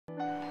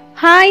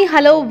Hi,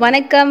 hello,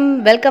 vanakkam,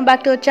 welcome back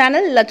to our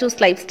channel Lachus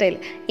Lifestyle.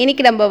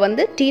 இன்னைக்கு நம்ம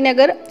வந்து T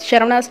Nagar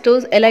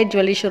saravanaastores Elite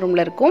Jewellery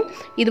showroomல இருக்கோம்.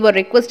 இது ஒரு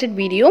requested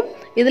video.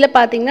 இதுல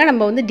பாத்தீங்கன்னா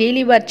நம்ம வந்து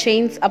daily wear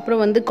chains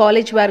அப்புறம் வந்து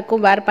college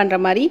wearக்கும் wear பண்ற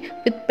மாதிரி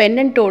with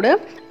pendant ஓட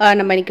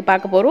நம்ம இன்னைக்கு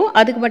பார்க்க போறோம்.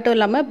 அதுக்கு மட்டும்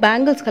இல்லாம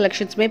bangles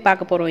collectionsமே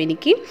பார்க்க போறோம்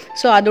இன்னைக்கு.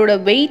 சோ அதோட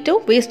weight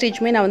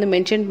wastage-மே நான் வந்து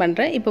மென்ஷன்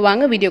பண்றேன். இப்போ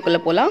வாங்க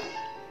வீடியோக்குள்ள போலாம்.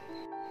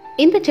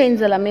 இந்த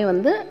செயின்ஸ் எல்லாமே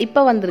வந்து இப்போ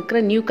வந்திருக்கிற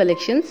நியூ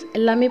கலெக்ஷன்ஸ்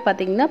எல்லாமே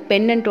பார்த்தீங்கன்னா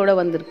பெண்டன்ட்டோட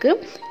வந்திருக்கு.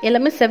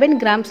 எல்லாமே 7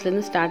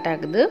 கிராம்ஸ்லேருந்து ஸ்டார்ட்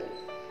ஆகுது.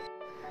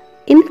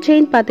 இந்த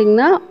செயின்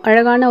பார்த்தீங்கன்னா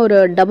அழகான ஒரு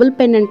டபுள்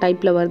பெண்டன்ட்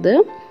டைப்பில் வருது.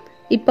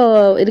 இப்போ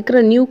இருக்கிற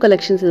நியூ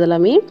கலெக்ஷன்ஸ்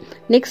இதெல்லாமே.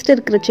 நெக்ஸ்ட்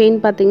இருக்கிற செயின்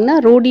பார்த்தீங்கன்னா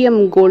ரோடியம்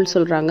கோல்டு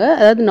சொல்கிறாங்க.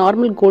 அதாவது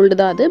நார்மல் கோல்டு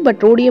தான் அது,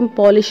 பட் ரோடியம்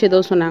பாலிஷ்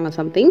ஏதோ சொன்னாங்க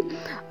சம்திங்.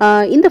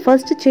 இந்த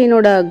ஃபர்ஸ்ட்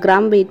செயினோட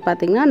கிராம் வெயிட்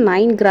பார்த்தீங்கன்னா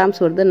 9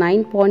 கிராம்ஸ் வருது,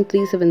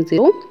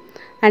 9.370.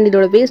 அண்ட்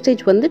இதோட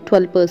வேஸ்டேஜ் வந்து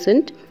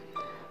 12%.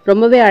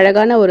 ரொம்பவே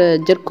அழகான ஒரு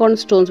ஜெர்கான்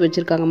ஸ்டோன்ஸ்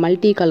வச்சுருக்காங்க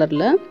மல்டி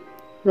கலரில்.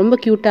 ரொம்ப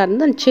க்யூட்டாக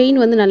இருந்தது. அந்த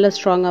செயின் வந்து நல்லா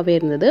ஸ்ட்ராங்காகவே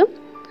இருந்தது.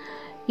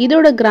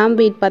 இதோட கிராம்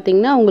வெயிட்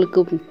பார்த்திங்கன்னா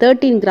உங்களுக்கு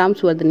 13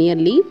 கிராம்ஸ் வருது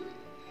நியர்லி.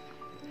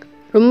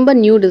 ரொம்ப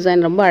நியூ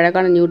டிசைன், ரொம்ப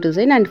அழகான நியூ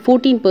டிசைன். அண்ட்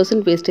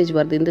 14% வேஸ்டேஜ்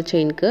வருது இந்த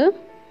செயினுக்கு.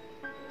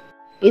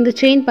 இந்த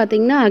செயின்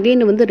பார்த்தீங்கன்னா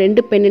அகைன் வந்து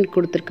 2 பெண்டன்ட்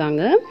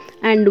கொடுத்துருக்காங்க.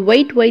 அண்ட்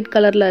ஒயிட்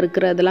கலரில்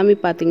இருக்கிற அதெல்லாமே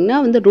பார்த்தீங்கன்னா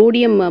வந்து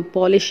ரோடியம்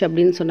பாலிஷ்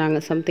அப்படின்னு சொன்னாங்க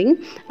சம்திங்.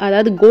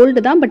 அதாவது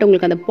கோல்டு தான், பட்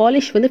உங்களுக்கு அந்த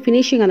பாலிஷ் வந்து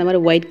ஃபினிஷிங் அந்த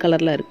மாதிரி ஒயிட்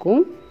கலரில்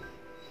இருக்கும்.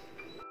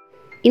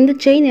 இந்த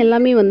செயின்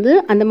எல்லாமே வந்து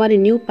அந்த மாதிரி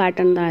நியூ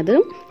பேட்டர்ன் தான். அது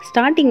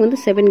ஸ்டார்டிங் வந்து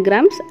 7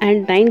 கிராம்ஸ்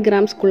அண்ட் 9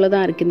 கிராம்ஸ்க்குள்ளே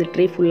தான் இருக்குது இந்த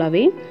ட்ரே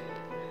ஃபுல்லாகவே.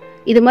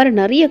 இது மாதிரி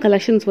நிறைய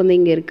கலெக்ஷன்ஸ் வந்து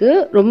இங்கே இருக்குது.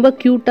 ரொம்ப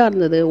க்யூட்டாக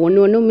இருந்தது.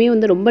 ஒன்றுமே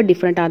வந்து ரொம்ப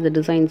டிஃப்ரெண்ட்டாக இருந்தது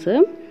டிசைன்ஸு.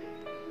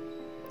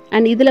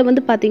 அண்ட் இதில்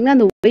வந்து பார்த்திங்கன்னா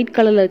அந்த ஒயிட்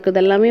கலரில் இருக்கிறது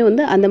எல்லாமே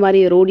வந்து அந்த மாதிரி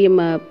ரோடியம்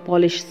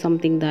பாலிஷ்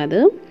சம்திங் தான் அது.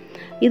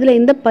 இதில்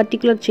இந்த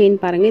பர்டிகுலர் செயின்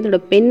பாருங்கள், இதோட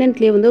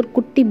பெண்டன்ட்லேயே வந்து ஒரு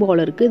குட்டி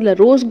பால் இருக்குது. இதில்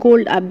ரோஸ்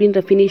கோல்டு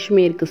அப்படின்ற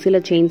ஃபினிஷுமே இருக்குது சில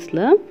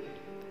செயின்ஸில்.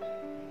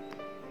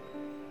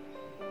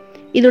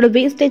 இதோட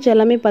வேஸ்டேஜ்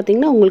எல்லாமே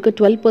பார்த்திங்கன்னா உங்களுக்கு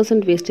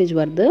 12% வேஸ்டேஜ்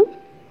வருது.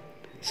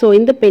 ஸோ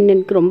இந்த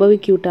பெண்டன்ட்க்கு ரொம்பவே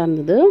க்யூட்டாக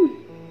இருந்தது.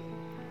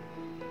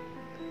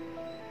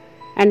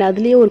 அண்ட்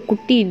அதுலேயே ஒரு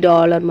குட்டி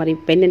டாலர் மாதிரி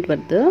பெண்டன்ட்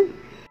வருது.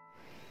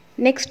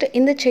 நெக்ஸ்ட்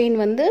இந்த செயின்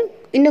வந்து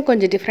இன்னும்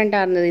கொஞ்சம்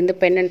டிஃப்ரெண்ட்டாக இருந்தது. இந்த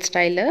pendant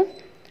style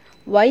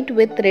white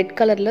with red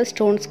கலரில்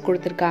ஸ்டோன்ஸ்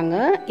கொடுத்துருக்காங்க.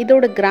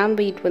 இதோட கிராம்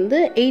வெயிட் வந்து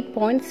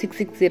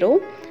 8.660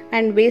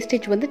 அண்ட்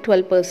வேஸ்டேஜ் வந்து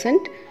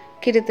 12%.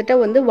 கிட்டத்தட்ட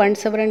வந்து 1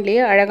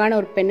 சவரன்லேயே அழகான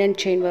ஒரு பெண்டன்ட்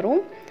செயின்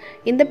வரும்.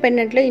 இந்த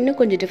பெண்டன்ட்டில் இன்னும்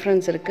கொஞ்சம்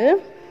டிஃப்ரென்ஸ் இருக்குது.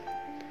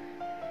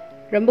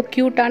 ரொம்ப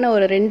க்யூட்டான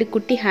ஒரு 2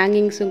 குட்டி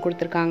ஹேங்கிங்ஸும்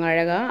கொடுத்துருக்காங்க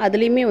அழகாக.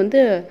 அதுலேயுமே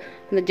வந்து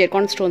அந்த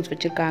ஜெர்கான் ஸ்டோன்ஸ்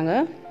வச்சுருக்காங்க.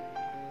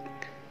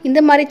 இந்த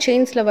மாதிரி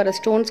செயின்ஸில் வர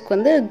ஸ்டோன்ஸ்க்கு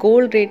வந்து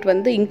கோல்டு ரேட்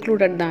வந்து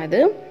இன்க்ளூடட் தான்.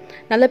 இது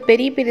நல்ல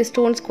பெரிய பெரிய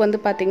ஸ்டோன்ஸ்க்கு வந்து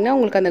பார்த்திங்கன்னா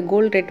உங்களுக்கு அந்த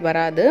கோல்டு ரேட்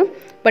வராது,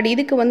 பட்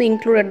இதுக்கு வந்து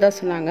இன்க்ளூடட் தான்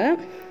சொன்னாங்க.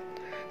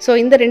 ஸோ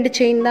இந்த 2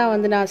 செயின் தான்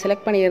வந்து நான்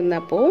செலக்ட்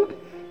பண்ணியிருந்தப்போ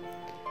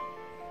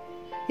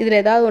இதில்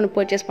ஏதாவது ஒன்று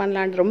பர்ச்சேஸ்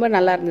பண்ணலான்னு ரொம்ப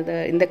நல்லா இருந்தது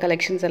இந்த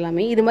கலெக்ஷன்ஸ்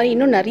எல்லாமே. இது மாதிரி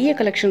இன்னும் நிறைய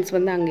கலெக்ஷன்ஸ்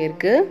வந்து அங்கே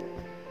இருக்குது.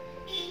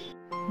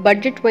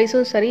 பட்ஜெட்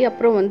வைஸும் சரி,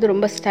 அப்புறம் வந்து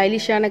ரொம்ப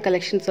ஸ்டைலிஷான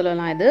கலெக்ஷன்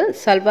சொல்லலாம். இது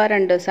சல்வார்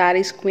அண்ட்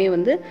சாரீஸ்க்குமே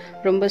வந்து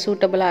ரொம்ப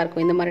சூட்டபுளாக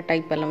இருக்கும் இந்த மாதிரி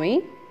டைப் எல்லாமே.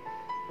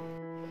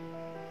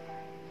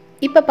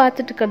 இப்போ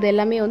பார்த்துட்டு இருக்கிறது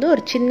எல்லாமே வந்து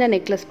ஒரு சின்ன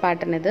நெக்லஸ்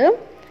பேட்டர்ன்.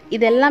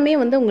 இது எல்லாமே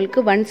வந்து உங்களுக்கு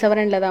 1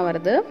 சவரனில் தான்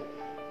வருது.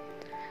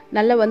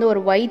 நல்ல வந்து ஒரு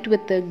white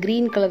with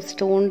green colour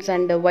stones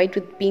and white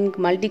with pink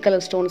multi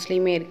colour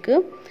ஸ்டோன்ஸ்லேயுமே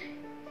இருக்குது.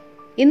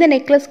 இந்த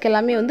நெக்லஸ்க்கு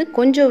எல்லாமே வந்து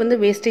கொஞ்சம் வந்து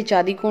வேஸ்டேஜ்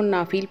அதிகம்னு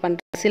நான் ஃபீல்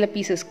பண்ணுறேன் சில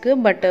பீசஸ்க்கு.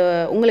 பட்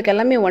உங்களுக்கு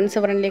எல்லாமே 1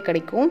 சவரன்லேயே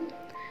கிடைக்கும்.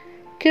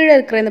 கீழே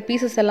இருக்கிற இந்த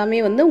பீசஸ் எல்லாமே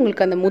வந்து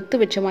உங்களுக்கு அந்த முத்து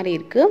வச்ச மாதிரி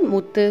இருக்குது.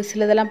 முத்து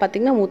சிலதெல்லாம்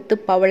பார்த்திங்கன்னா முத்து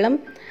பவளம்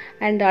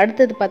அண்ட்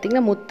அடுத்தது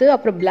பார்த்திங்கன்னா முத்து,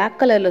 அப்புறம் பிளாக்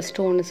கலரில்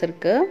ஸ்டோன்ஸ்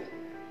இருக்குது.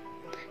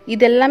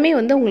 இது எல்லாமே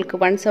வந்து உங்களுக்கு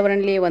 1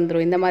 சவரன்லேயே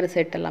வந்துடும் இந்த மாதிரி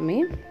செட் எல்லாமே.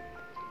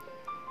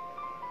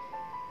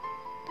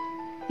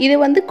 இது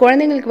வந்து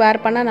குழந்தைங்களுக்கு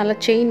வேர் பண்ணால் நல்லா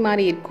செயின்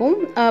மாதிரி இருக்கும்.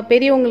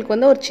 பெரியவங்களுக்கு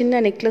வந்து ஒரு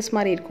சின்ன நெக்லஸ்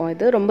மாதிரி இருக்கும்.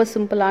 இது ரொம்ப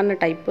சிம்பிளான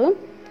டைப்பு.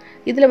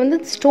 இதில் வந்து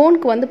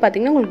ஸ்டோனுக்கு வந்து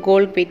பார்த்திங்கன்னா உங்களுக்கு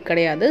கோல்டு வெயிட்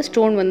கிடையாது,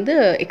 ஸ்டோன் வந்து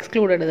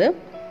எக்ஸ்க்ளூடடு.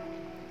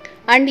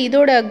 அண்ட்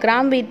இதோட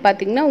கிராம் வெயிட்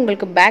பார்த்திங்கன்னா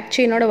உங்களுக்கு பேக்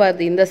செயினோட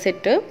வருது இந்த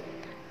செட்டு.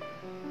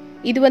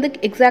 இது வந்து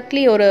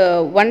எக்ஸாக்ட்லி ஒரு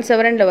 1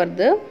 சவரனில்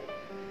வருது.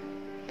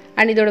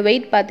 அண்ட் இதோட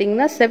வெயிட்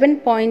பார்த்திங்கன்னா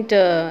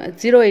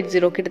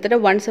 7.080, கிட்டத்தட்ட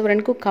 1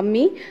 சவரனுக்கும்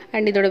கம்மி.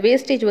 அண்ட் இதோட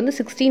வேஸ்டேஜ் வந்து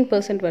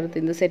 16%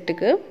 வருது இந்த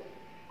செட்டுக்கு.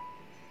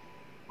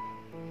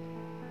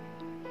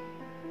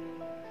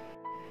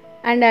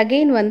 அண்ட்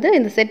அகெயின் வந்து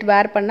இந்த செட்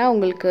வேர் பண்ணால்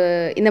உங்களுக்கு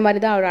இந்த மாதிரி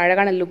தான் ஒரு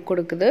அழகான லுக்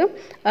கொடுக்குது.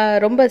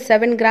 ரொம்ப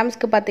 7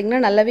 கிராம்ஸ்க்கு பார்த்திங்கன்னா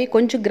நல்லாவே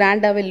கொஞ்சம்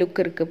கிராண்டாகவே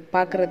லுக் இருக்குது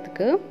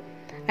பார்க்குறதுக்கு.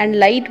 And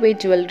light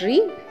weight jewellery.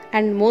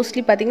 And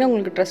mostly பார்த்திங்கன்னா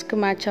உங்களுக்கு ட்ரெஸ்க்கு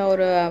மேட்சாக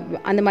ஒரு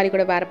அந்த மாதிரி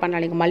கூட வேர்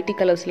பண்ணாலிங்க மல்டி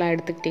கலர்ஸ்லாம்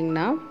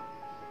எடுத்துக்கிட்டிங்கன்னா.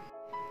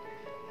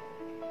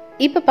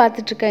 இப்போ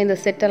பார்த்துட்ருக்க இந்த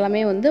செட் எல்லாமே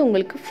வந்து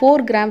உங்களுக்கு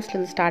 4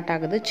 கிராம்ஸ்லேருந்து ஸ்டார்ட்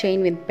ஆகுது.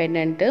 செயின் வித்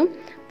பெண்டன்ட்டு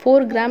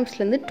 4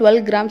 கிராம்ஸ்லேருந்து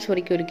 12 கிராம்ஸ்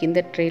வரைக்கும் இருக்குது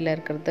இந்த ட்ரேயில்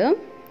இருக்கிறது.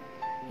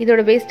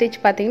 இதோட வேஸ்டேஜ்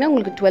பார்த்திங்கன்னா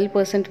உங்களுக்கு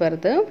 12%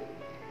 வருது.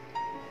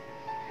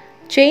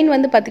 செயின்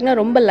வந்து பார்த்திங்கன்னா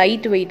ரொம்ப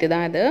லைட் வெயிட்டு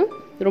தான். இது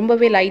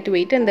ரொம்பவே லைட்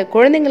வெயிட். இந்த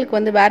குழந்தைங்களுக்கு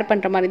வந்து வேர்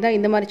பண்ணுற மாதிரி தான்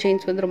இந்த மாதிரி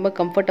செயின்ஸ் வந்து ரொம்ப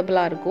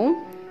கம்ஃபர்டபுளாக இருக்கும்.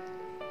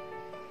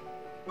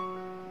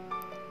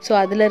 ஸோ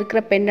அதில் இருக்கிற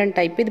பெண்டன்ட்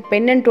டைப் இது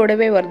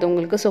பெண்டன்ட்டோடவே வருது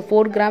உங்களுக்கு. ஸோ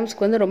 4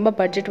 கிராம்ஸ்க்கு வந்து ரொம்ப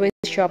பட்ஜெட்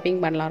வைஸ் ஷாப்பிங்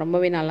பண்ணலாம்,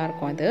 ரொம்பவே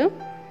நல்லாயிருக்கும் அது.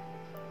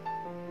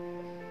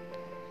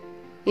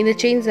 இந்த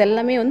செயின்ஸ்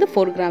எல்லாமே வந்து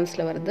 4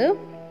 கிராம்ஸில் வருது.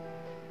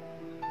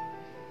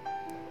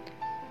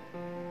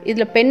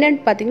 இதில் பெண்டன்ட்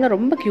பார்த்திங்கன்னா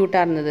ரொம்ப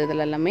க்யூட்டாக இருந்தது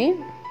இதில் எல்லாமே.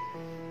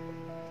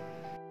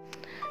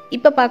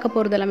 இப்போ பார்க்க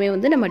போகிறது எல்லாமே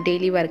வந்து நம்ம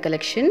டெய்லி வேர்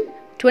கலெக்ஷன்.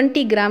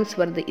 20 கிராம்ஸ்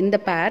வருது இந்த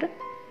பேர்.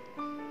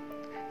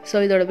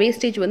 ஸோ இதோட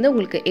வேஸ்டேஜ் வந்து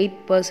உங்களுக்கு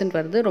 8%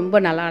 வருது. ரொம்ப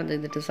நல்லா இருந்தது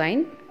இந்த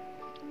டிசைன்.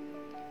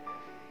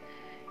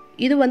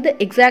 இது வந்து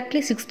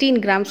எக்ஸாக்ட்லி 16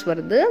 கிராம்ஸ்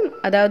வருது,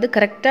 அதாவது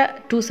கரெக்டாக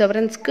 2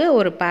 செவரன்ஸ்க்கு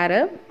ஒரு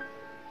பேரு.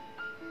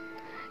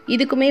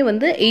 இதுக்குமே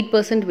வந்து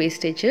 8%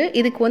 வேஸ்டேஜ்.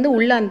 இதுக்கு வந்து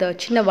உள்ள அந்த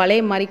சின்ன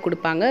வளைய மாதிரி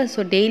கொடுப்பாங்க. ஸோ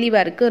டெய்லி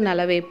வேருக்கு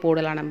நல்லாவே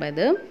போடலாம் நம்ம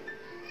இது.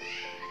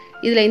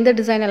 இதில் இந்த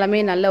டிசைன் எல்லாமே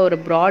நல்ல ஒரு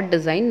ப்ராட்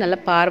டிசைன், நல்ல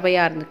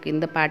பார்வையாக இருந்துருக்கு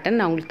இந்த பேட்டர்ன்.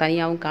 நான் உங்களுக்கு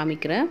தனியாகவும்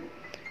காமிக்கிறேன்.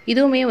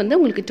 இதுவுமே வந்து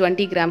உங்களுக்கு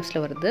 20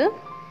 கிராம்ஸில் வருது.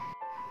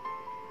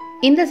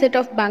 இந்த செட்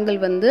ஆஃப் பேங்கிள்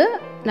வந்து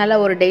நல்ல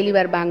ஒரு டெய்லி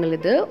வேர் பேங்கிள்.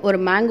 இது ஒரு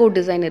மேங்கோ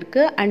டிசைன்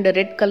இருக்குது அண்ட்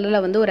ரெட்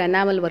கலரில் வந்து ஒரு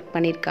எனாமல் ஒர்க்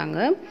பண்ணியிருக்காங்க.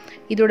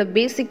 இதோட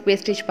பேசிக்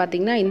வேஸ்டேஜ்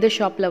பார்த்திங்கன்னா இந்த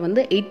ஷாப்பில்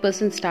வந்து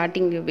 8%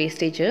 ஸ்டார்டிங்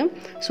வேஸ்டேஜ்.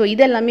 ஸோ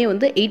இதெல்லாமே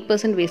வந்து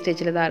 8%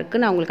 வேஸ்டேஜில் தான்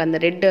இருக்குது. நான் உங்களுக்கு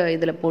அந்த ரெட்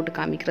இதில் போட்டு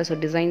காமிக்கிறேன். ஸோ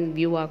டிசைன்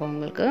வியூ ஆகும்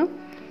உங்களுக்கு.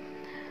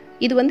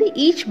 இது வந்து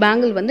ஈச்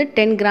பேங்கிள் வந்து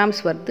 10 கிராம்ஸ்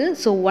வருது.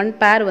 ஸோ 1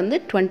 பேர் வந்து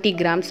 20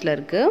 கிராம்ஸில்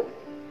இருக்குது.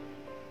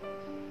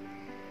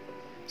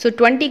 ஸோ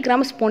 20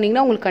 கிராம்ஸ்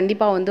போனீங்கன்னா உங்களுக்கு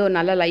கண்டிப்பாக வந்து ஒரு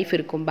நல்ல லைஃப்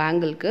இருக்கும்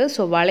பேங்கிளுக்கு.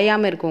 ஸோ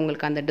வளையாமல் இருக்கும்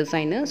உங்களுக்கு அந்த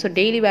டிசைனு. ஸோ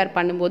டெய்லி வேர்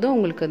பண்ணும்போது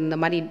உங்களுக்கு இந்த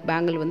மாதிரி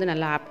பேங்கிள் வந்து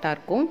நல்லா ஆப்டாக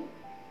இருக்கும்.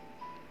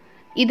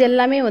 இது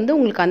எல்லாமே வந்து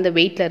உங்களுக்கு அந்த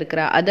வெயிட்டில்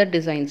இருக்கிற அதர்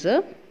டிசைன்ஸு.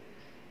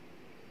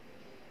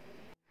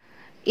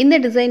 இந்த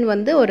டிசைன்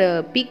வந்து ஒரு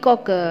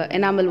பீகாக்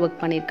எனாமல்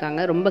ஒர்க் பண்ணியிருக்காங்க,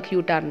 ரொம்ப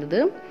க்யூட்டாக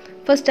இருந்தது.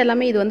 ஃபர்ஸ்ட்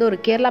எல்லாமே இது வந்து ஒரு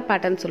கேரளா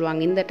பேட்டர்ன்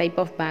சொல்லுவாங்க இந்த டைப்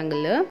ஆஃப்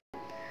பேங்கிள்.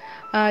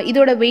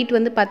 இதோட வெயிட்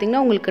வந்து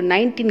பார்த்திங்கன்னா உங்களுக்கு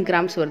 19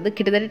 கிராம்ஸ் வருது,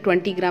 கிட்டத்தட்ட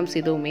 20 கிராம்ஸ்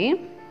இதுவுமே.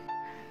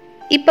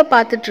 இப்போ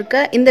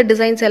பார்த்துட்ருக்க இந்த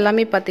டிசைன்ஸ்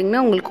எல்லாமே பார்த்திங்கன்னா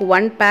உங்களுக்கு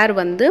 1 பேர்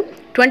வந்து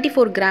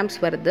 24 கிராம்ஸ்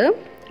வருது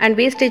அண்ட்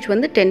வேஸ்டேஜ்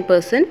வந்து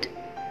 10%.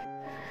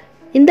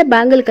 இந்த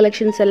பேங்கிள்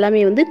கலெக்ஷன்ஸ்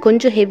எல்லாமே வந்து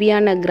கொஞ்சம்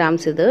ஹெவியான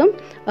கிராம்ஸ். இது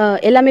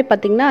எல்லாமே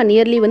பார்த்திங்கன்னா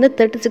நியர்லி வந்து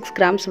 36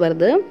 கிராம்ஸ்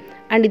வருது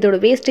அண்ட் இதோட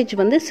வேஸ்டேஜ்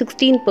வந்து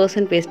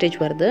 16% வேஸ்டேஜ்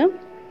வருது.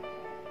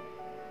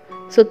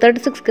 ஸோ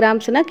 36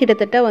 கிராம்ஸ்னால்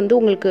கிட்டத்தட்ட வந்து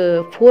உங்களுக்கு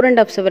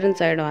 4.5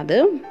 செவரன்ஸ் ஆகிடும். அது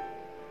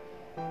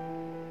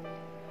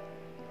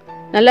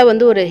நல்லா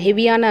வந்து ஒரு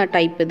ஹெவியான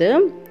டைப். இது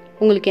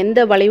உங்களுக்கு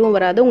எந்த வளைவும்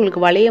வராது, உங்களுக்கு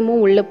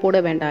வளையமும் உள்ளே போட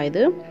வேண்டாம்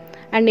இது.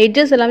 அண்ட்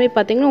எட்ஜஸ் எல்லாமே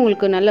பார்த்திங்கன்னா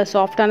உங்களுக்கு நல்ல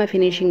சாஃப்டான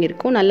ஃபினிஷிங்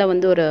இருக்கும். நல்லா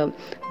வந்து ஒரு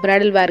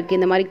ப்ரைடல் வேருக்கு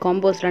இந்த மாதிரி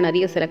காம்போஸ்லாம்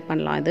நிறைய செலக்ட்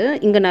பண்ணலாம். இது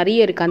இங்கே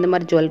நிறைய இருக்குது அந்த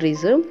மாதிரி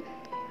ஜுவல்லரிஸு.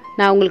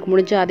 நான் உங்களுக்கு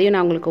முடிஞ்ச அதையும்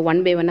நான் உங்களுக்கு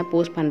 1 by 1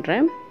 போஸ்ட்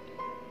பண்ணுறேன்.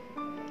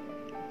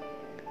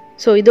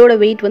 ஸோ இதோட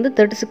வெயிட் வந்து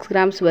 36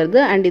 கிராம்ஸ்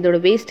வருது அண்ட் இதோட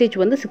வேஸ்டேஜ்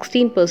வந்து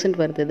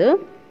 16% வருது இது.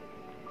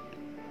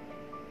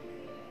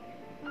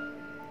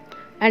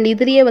 அண்ட்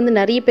இதுலேயே வந்து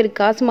நிறைய பேர்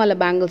காசு மாலை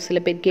பேங்கிள்ஸ் சில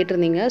பேர்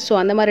கேட்டிருந்தீங்க. ஸோ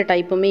அந்த மாதிரி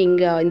டைப்புமே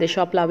இங்கே இந்த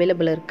ஷாப்பில்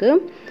அவைலபிள் இருக்குது.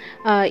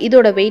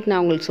 இதோட வெயிட்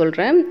நான் உங்களுக்கு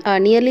சொல்கிறேன்.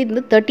 நியர்லி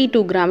வந்து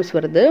 32 கிராம்ஸ்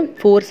வருது,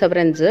 4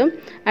 செவரன்ஸு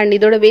அண்ட்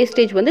இதோட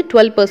வேஸ்டேஜ் வந்து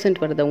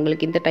 12% வருது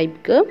உங்களுக்கு இந்த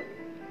டைப்புக்கு.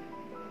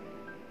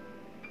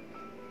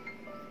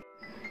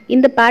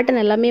 இந்த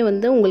பேட்டர்ன் எல்லாமே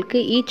வந்து உங்களுக்கு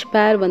ஈச்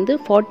பேர் வந்து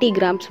 40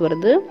 கிராம்ஸ்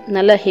வருது.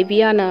 நல்ல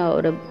ஹெவியான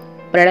ஒரு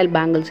ப்ரைடல்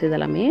பேங்கிள்ஸ்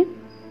இதெல்லாமே.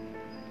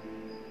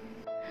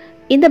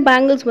 இந்த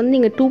பேங்கிள்ஸ் வந்து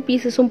நீங்கள் 2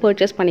 பீசஸும்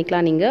பர்ச்சேஸ்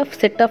பண்ணிக்கலாம். நீங்கள்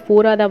செட்டாக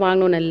 4 தான்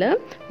வாங்கணும்னு இல்லை.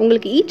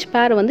 உங்களுக்கு ஈச்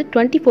பேர் வந்து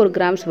 24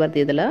 கிராம்ஸ் வருது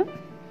இதில்.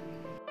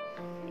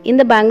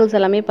 இந்த பேங்கிள்ஸ்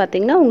எல்லாமே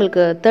பார்த்தீங்கன்னா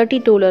உங்களுக்கு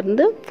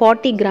 32லேருந்து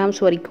 40 கிராம்ஸ்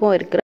வரைக்கும்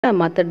இருக்கிற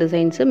மற்ற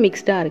டிசைன்ஸு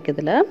மிக்ஸ்டாக இருக்குது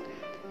இதில்.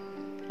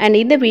 அண்ட்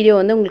இந்த வீடியோ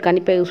வந்து உங்களுக்கு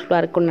கண்டிப்பாக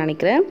யூஸ்ஃபுல்லாக இருக்கும்னு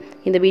நினைக்கிறேன்.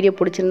 இந்த வீடியோ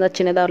பிடிச்சிருந்தா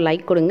சின்னதாக ஒரு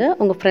லைக் கொடுங்க,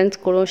 உங்கள்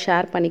ஃப்ரெண்ட்ஸ் கூட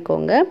ஷேர்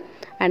பண்ணிக்கோங்க.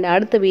 அண்ட்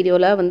அடுத்த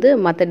வீடியோவில் வந்து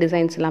மற்ற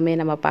டிசைன்ஸ் எல்லாமே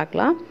நம்ம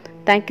பார்க்கலாம்.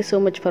 தேங்க்யூ ஸோ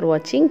மச் ஃபார்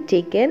வாட்சிங்.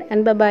 Take care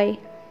and by.